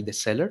say, by the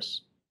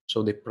sellers,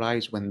 so the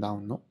price went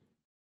down, no?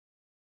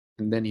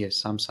 And then yes,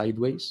 some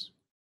sideways,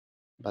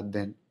 but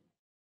then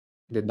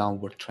the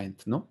downward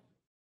trend, no?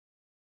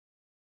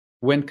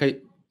 When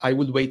I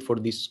would wait for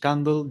this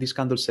candle. This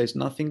candle says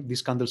nothing.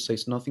 This candle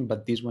says nothing,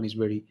 but this one is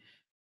very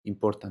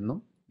important,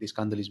 no? This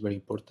candle is very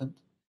important,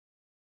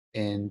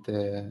 and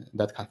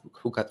that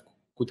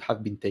could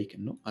have been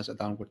taken, no, as a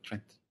downward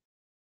trend.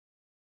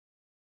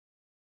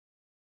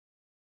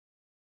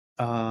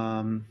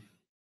 On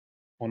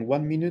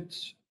 1 minute,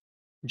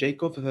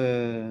 Jacob,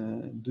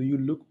 do you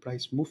look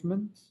price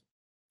movement?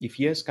 If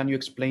yes, can you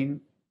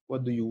explain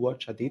what do you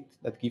watch at it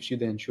that gives you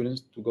the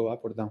insurance to go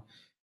up or down?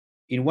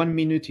 In 1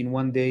 minute, in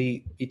one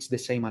day, it's the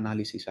same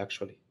analysis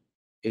actually.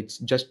 It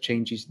just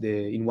changes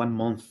in 1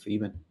 month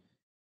even.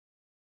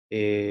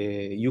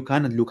 You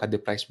can look at the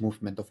price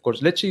movement, of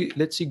course. Let's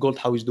see gold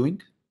how it's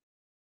doing.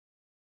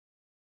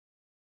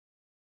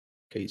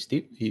 Okay,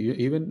 still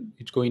even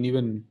it's going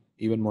even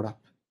more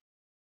up,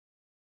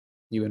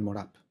 even more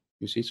up.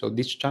 You see, so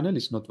this channel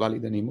is not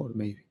valid anymore,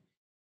 maybe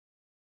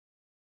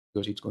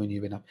because it's going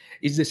even up.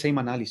 It's the same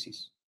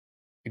analysis.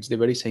 It's the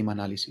very same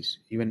analysis.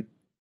 Even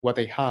what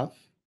I have.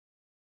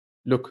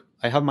 Look,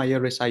 I have my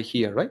RSI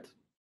here, right?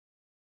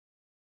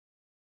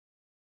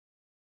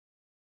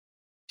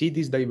 See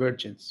this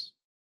divergence.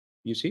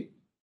 You see?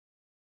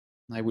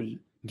 I will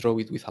draw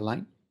it with a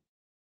line.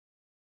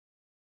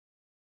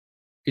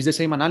 It's the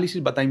same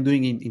analysis, but I'm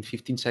doing it in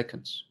 15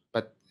 seconds.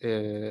 But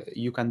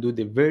you can do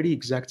the very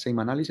exact same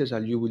analysis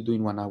as you will do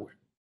in 1 hour.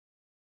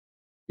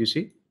 You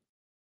see?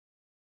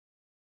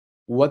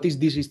 What is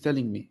this is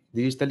telling me?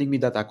 This is telling me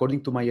that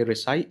according to my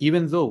RSI,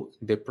 even though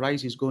the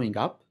price is going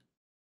up,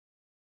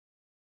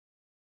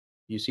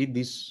 you see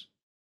this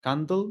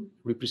candle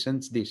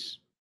represents this.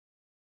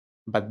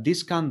 But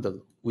this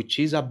candle, which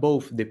is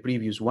above the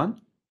previous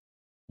one,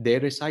 the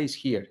RSI is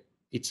here.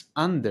 It's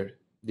under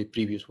the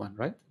previous one,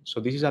 right? So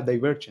this is a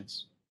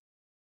divergence.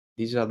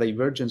 This is a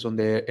divergence on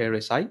the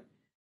RSI.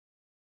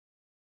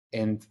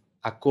 And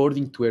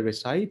according to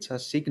RSI, it's a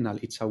signal.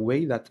 It's a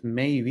way that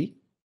maybe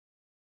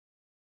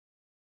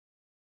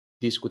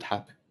this could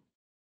happen.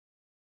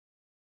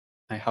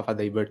 I have a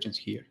divergence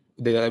here.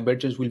 The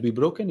divergence will be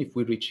broken if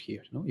we reach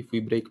here, no? If we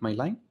break my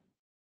line,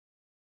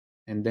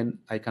 and then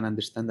I can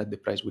understand that the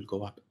price will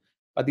go up.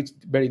 But it's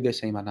very the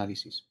same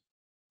analysis.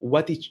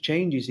 What it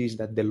changes is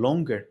that the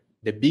longer,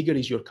 the bigger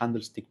is your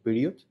candlestick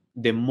period,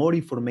 the more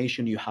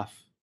information you have.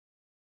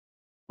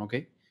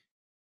 Okay?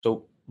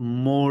 So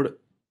more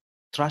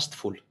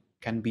trustful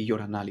can be your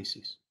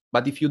analysis.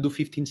 But if you do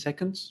 15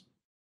 seconds,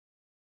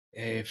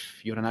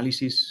 if your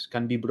analysis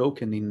can be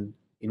broken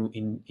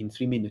in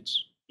 3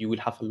 minutes, you will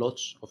have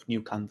lots of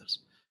new candles.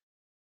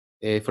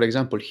 For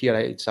example, here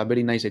it's a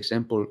very nice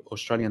example: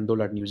 Australian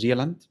dollar, New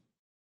Zealand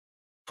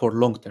for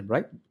long term,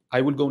 right?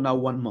 I will go now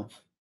 1 month.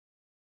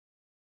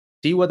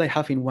 See what I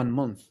have in 1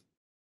 month.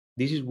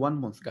 This is 1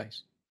 month,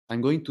 guys.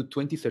 I'm going to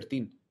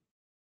 2013.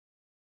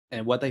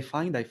 And what I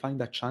find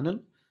a channel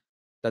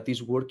that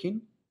is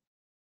working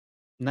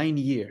 9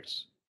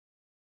 years.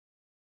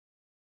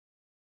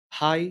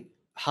 High,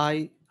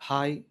 high,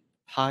 high,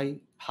 high,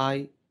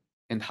 high,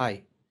 and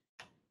high.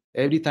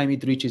 Every time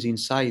it reaches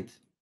inside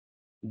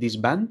this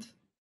band,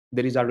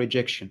 there is a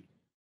rejection.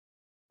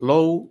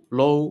 Low,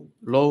 low,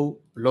 low,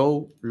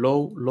 low,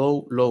 low,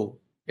 low, low.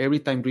 Every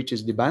time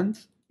reaches the band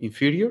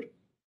inferior,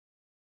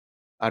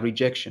 a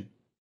rejection.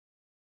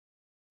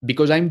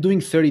 Because I'm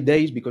doing 30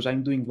 days, because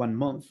I'm doing 1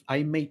 month,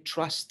 I may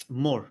trust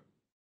more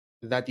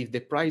that if the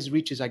price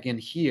reaches again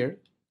here,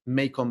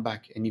 may come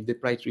back. And if the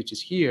price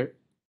reaches here,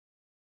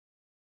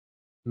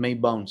 may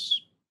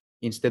bounce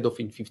instead of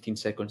in 15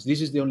 seconds.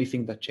 This is the only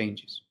thing that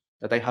changes,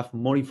 that I have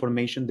more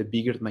information the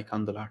bigger my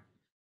candle are.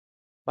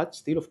 But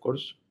still, of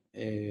course,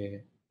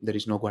 there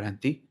is no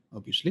guarantee,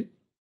 obviously.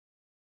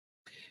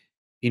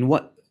 In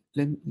what,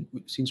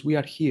 since we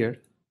are here,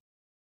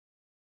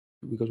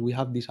 because we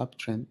have this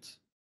uptrend,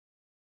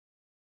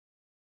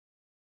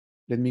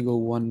 let me go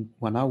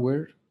 1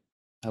 hour.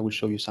 I will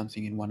show you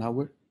something in 1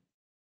 hour.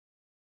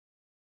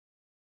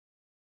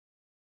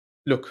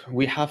 Look,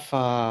 we have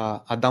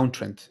a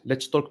downtrend.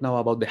 Let's talk now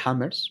about the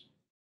hammers.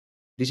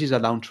 This is a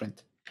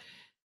downtrend.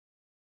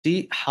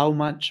 See how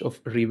much of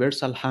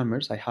reversal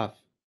hammers I have.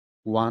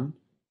 1,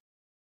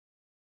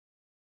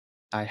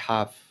 I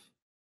have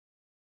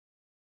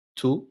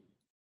 2,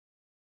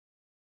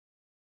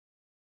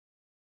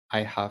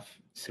 I have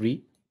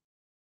 3,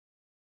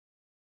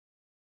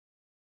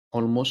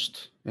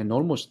 almost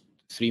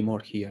 3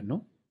 more here,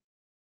 no?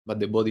 But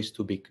the body is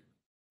too big.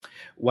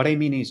 What I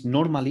mean is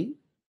normally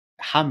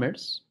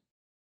hammers,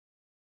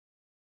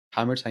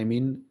 I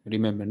mean,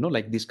 remember, no,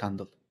 like this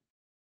candle.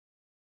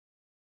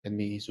 Let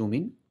me zoom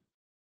in.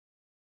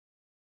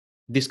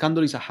 This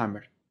candle is a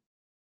hammer.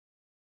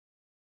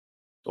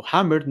 So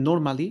hammer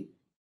normally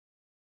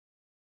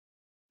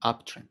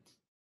uptrend.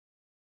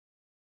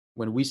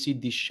 When we see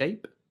this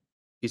shape,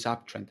 is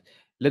uptrend.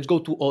 Let's go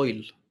to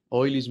oil.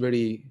 Oil is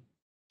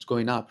it's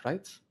going up,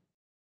 right?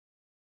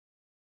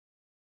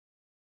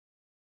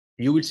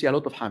 You will see a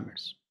lot of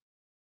hammers.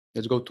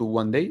 Let's go to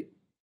 1 day.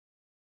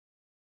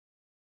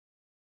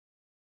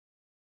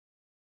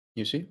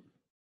 You see?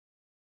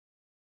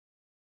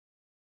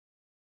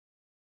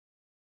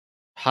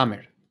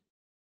 Hammer,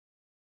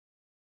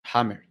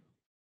 hammer,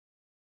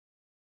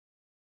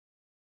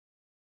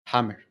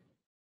 hammer,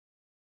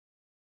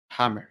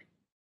 hammer,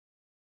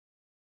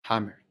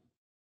 hammer,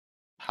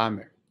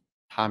 hammer,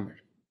 hammer.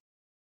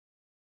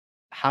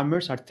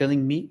 Hammers are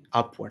telling me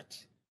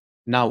upwards.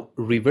 Now,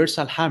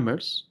 reversal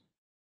hammers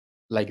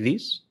like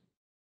this,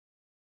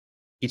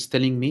 it's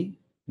telling me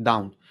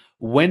down.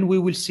 When we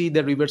will see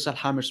the reversal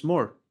hammers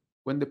more?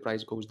 When the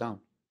price goes down.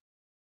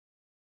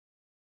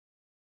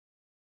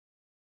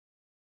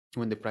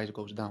 When the price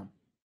goes down.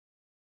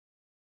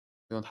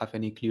 We don't have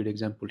any clear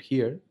example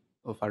here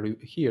of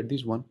here,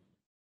 this one.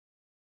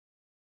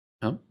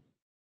 Huh?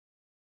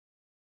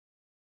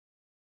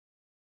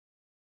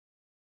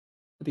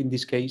 But in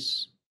this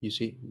case, you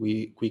see,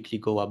 we quickly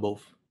go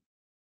above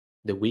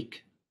the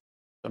wick,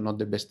 so not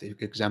the best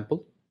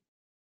example.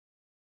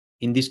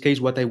 In this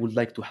case, what I would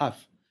like to have,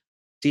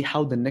 see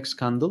how the next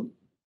candle,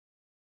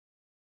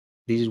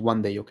 this is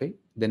 1 day, okay?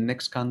 The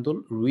next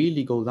candle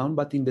really go down,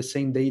 but in the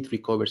same day it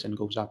recovers and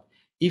goes up.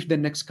 If the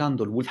next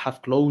candle would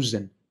have closed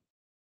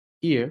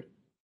here,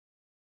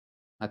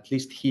 at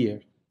least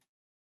here,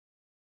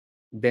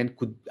 then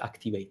could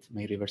activate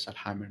my reversal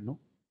hammer, no?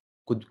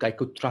 I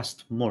could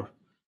trust more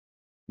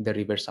the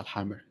reversal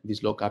hammer,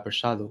 this low upper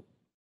shadow.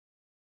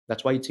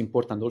 That's why it's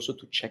important also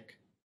to check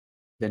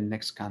the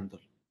next candle.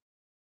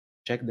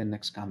 Check the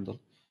next candle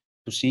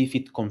to see if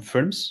it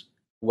confirms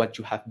what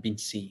you have been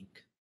seeing.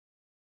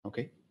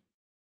 Okay?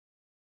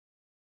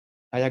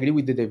 I agree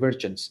with the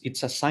divergence.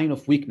 It's a sign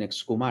of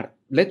weakness, Kumar.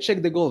 Let's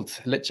check the gold.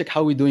 Let's check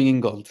how we're doing in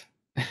gold.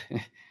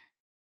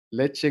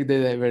 Let's check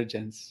the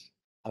divergence.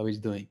 How it's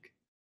doing.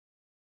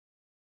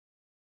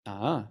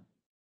 Ah,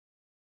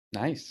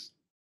 nice.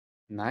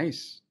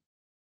 Nice.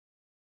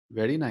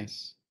 Very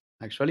nice.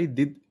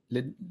 Actually,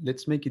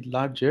 let's make it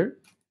larger.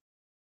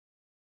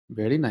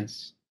 Very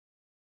nice.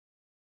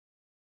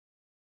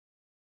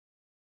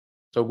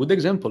 So good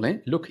example, eh?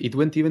 Look, it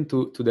went even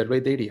to the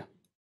red area.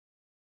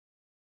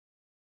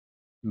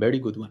 Very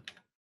good one.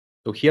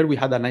 So here we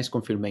had a nice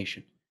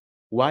confirmation.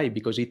 Why?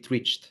 Because it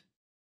reached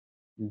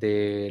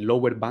the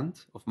lower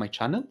band of my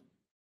channel.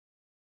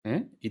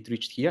 It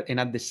reached here. And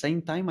at the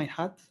same time, I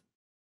had,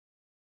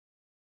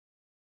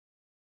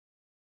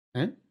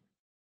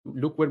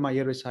 look where my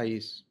RSI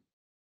is.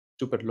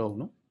 Super low,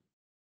 no?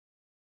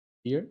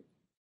 Here.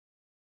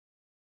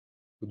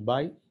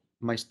 Goodbye.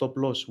 My stop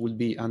loss will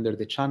be under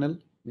the channel,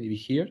 maybe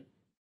here.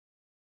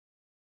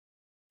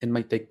 And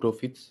my take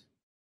profits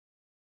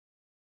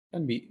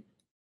can be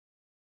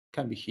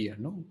here,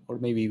 no? Or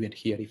maybe even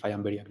here if I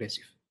am very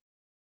aggressive.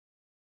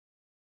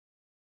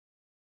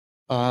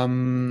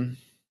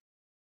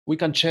 We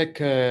can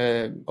check,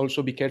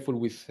 also be careful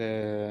with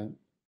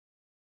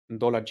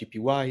dollar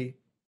GPY,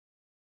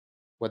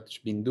 what's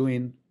been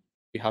doing.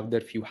 We have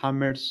there few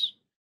hammers.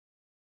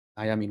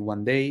 I am in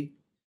 1 day.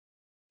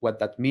 What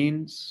that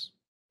means,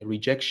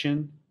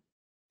 rejection.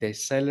 The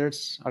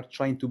sellers are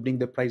trying to bring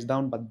the price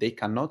down, but they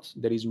cannot.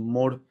 There is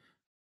more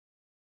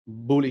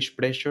bullish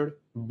pressure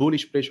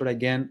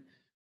again.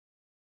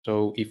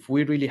 So if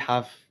we really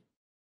have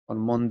on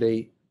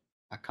Monday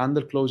a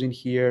candle closing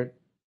here,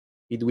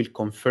 it will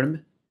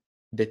confirm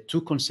the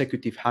 2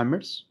 consecutive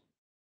hammers,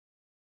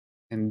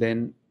 and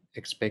then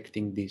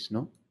expecting this,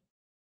 no?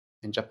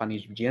 And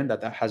Japanese yen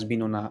that has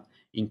been on an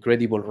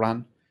incredible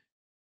run,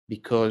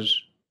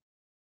 because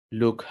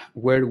look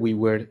where we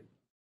were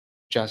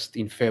just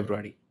in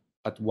February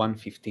at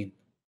 115,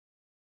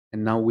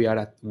 and now we are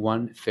at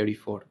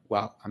 134.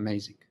 Wow,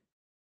 amazing.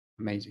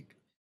 Amazing.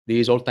 This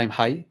is all-time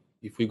high.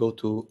 If we go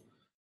to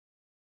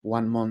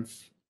 1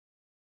 month,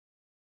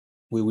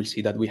 we will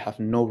see that we have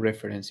no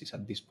references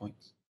at this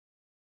point.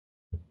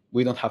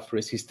 We don't have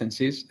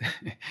resistances.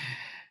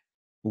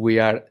 We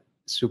are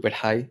super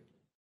high.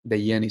 The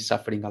yen is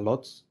suffering a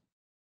lot.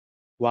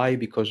 Why?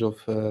 Because of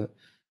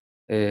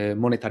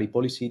monetary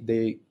policy.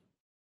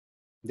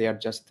 They are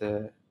just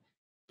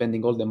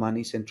spending all the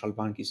money. Central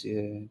bank is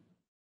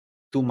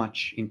too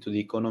much into the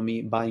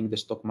economy, buying the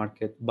stock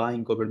market,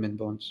 buying government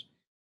bonds.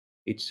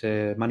 It's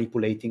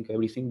manipulating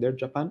everything there,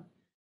 Japan.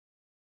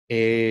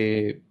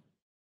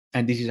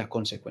 And this is a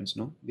consequence,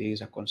 no? This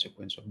is a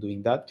consequence of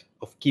doing that,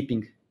 of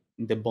keeping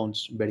the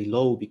bonds very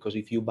low, because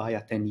if you buy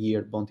a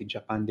 10-year bond in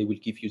Japan, they will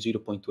give you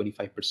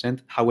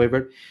 0.25%.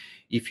 However,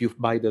 if you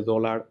buy the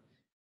dollar,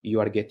 you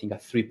are getting a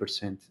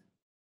 3%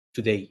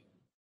 today,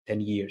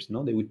 10 years,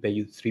 no? They will pay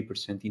you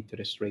 3%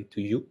 interest rate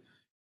to you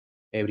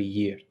every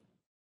year.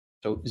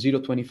 So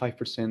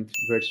 0.25%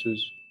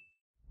 versus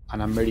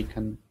an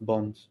American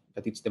bond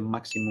that it's the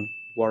maximum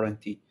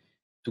warranty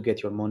to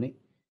get your money.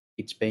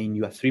 It's paying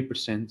you a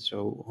 3%.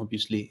 So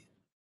obviously,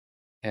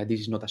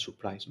 this is not a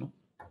surprise, no?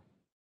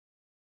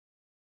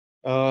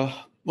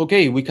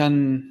 Okay, we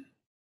can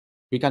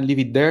leave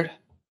it there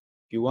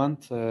if you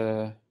want.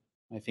 I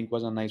think it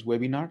was a nice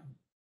webinar.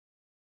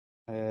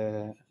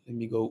 Let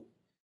me go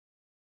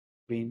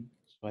green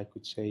so I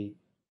could say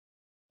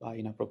bye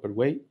in a proper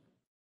way.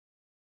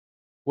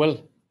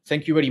 Well,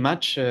 thank you very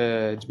much.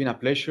 It's been a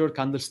pleasure.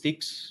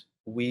 Candlesticks.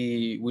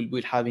 We will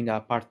be having a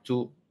part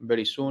 2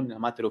 very soon, in a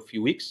matter of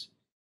few weeks.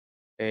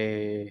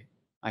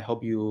 I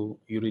hope you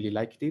really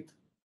liked it.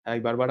 Hi,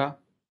 Barbara.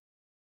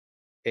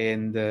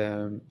 And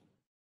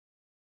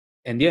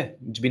yeah,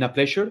 it's been a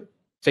pleasure.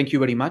 Thank you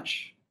very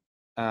much.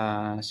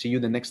 See you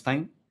the next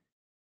time.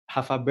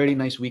 Have a very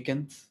nice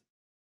weekend,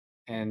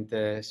 and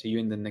see you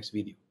in the next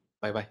video.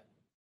 Bye bye.